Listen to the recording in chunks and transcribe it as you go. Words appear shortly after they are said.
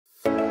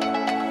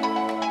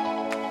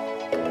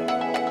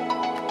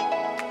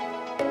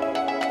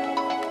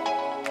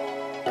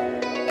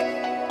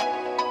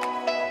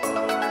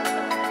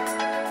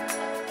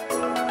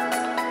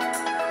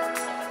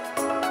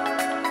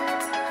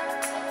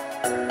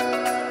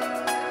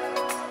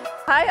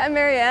Hi, I'm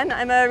Marianne.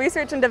 I'm a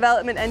research and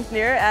development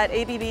engineer at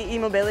ABB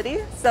E-mobility.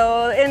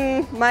 So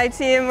in my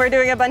team, we're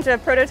doing a bunch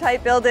of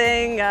prototype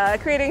building,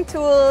 creating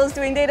tools,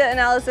 doing data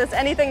analysis,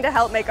 anything to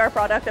help make our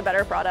product a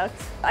better product.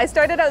 I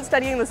started out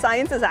studying the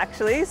sciences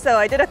actually, so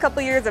I did a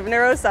couple years of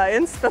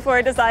neuroscience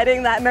before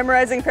deciding that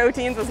memorizing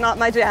proteins was not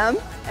my jam,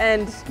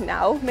 and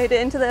now made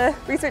it into the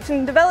research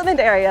and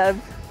development area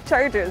of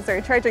chargers or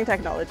charging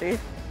technology.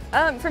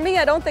 For me,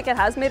 I don't think it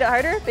has made it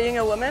harder being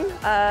a woman.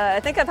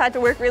 I think I've had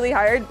to work really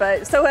hard,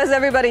 but so has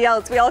everybody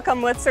else. We all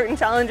come with certain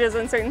challenges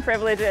and certain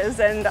privileges,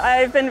 and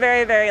I've been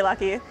very, very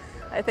lucky.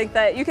 I think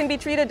that you can be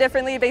treated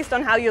differently based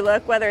on how you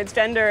look, whether it's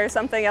gender or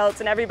something else,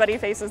 and everybody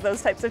faces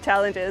those types of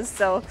challenges.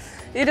 So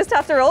you just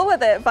have to roll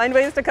with it, find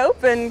ways to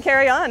cope and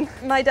carry on.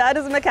 My dad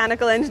is a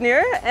mechanical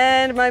engineer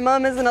and my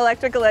mom is an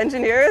electrical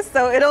engineer,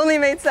 so it only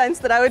made sense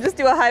that I would just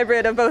do a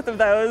hybrid of both of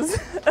those.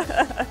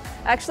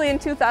 Actually, in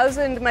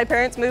 2000, my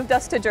parents moved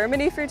us to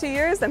Germany for 2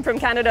 years. I'm from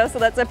Canada, so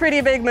that's a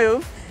pretty big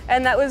move.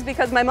 And that was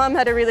because my mom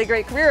had a really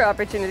great career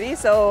opportunity,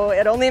 so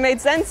it only made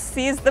sense,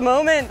 seize the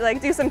moment,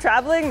 like do some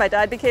traveling. My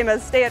dad became a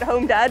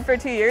stay-at-home dad for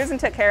 2 years and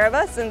took care of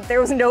us, and there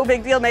was no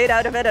big deal made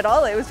out of it at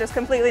all. It was just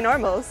completely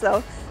normal.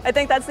 So I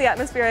think that's the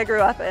atmosphere I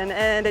grew up in,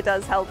 and it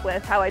does help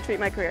with how I treat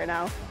my career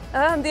now.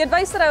 The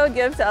advice that I would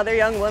give to other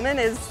young women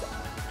is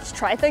just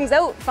try things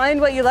out,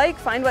 find what you like,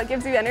 find what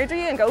gives you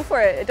energy and go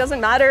for it. It doesn't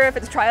matter if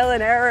it's trial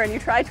and error and you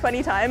try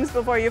 20 times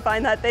before you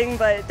find that thing,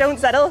 but don't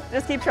settle,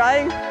 just keep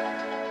trying.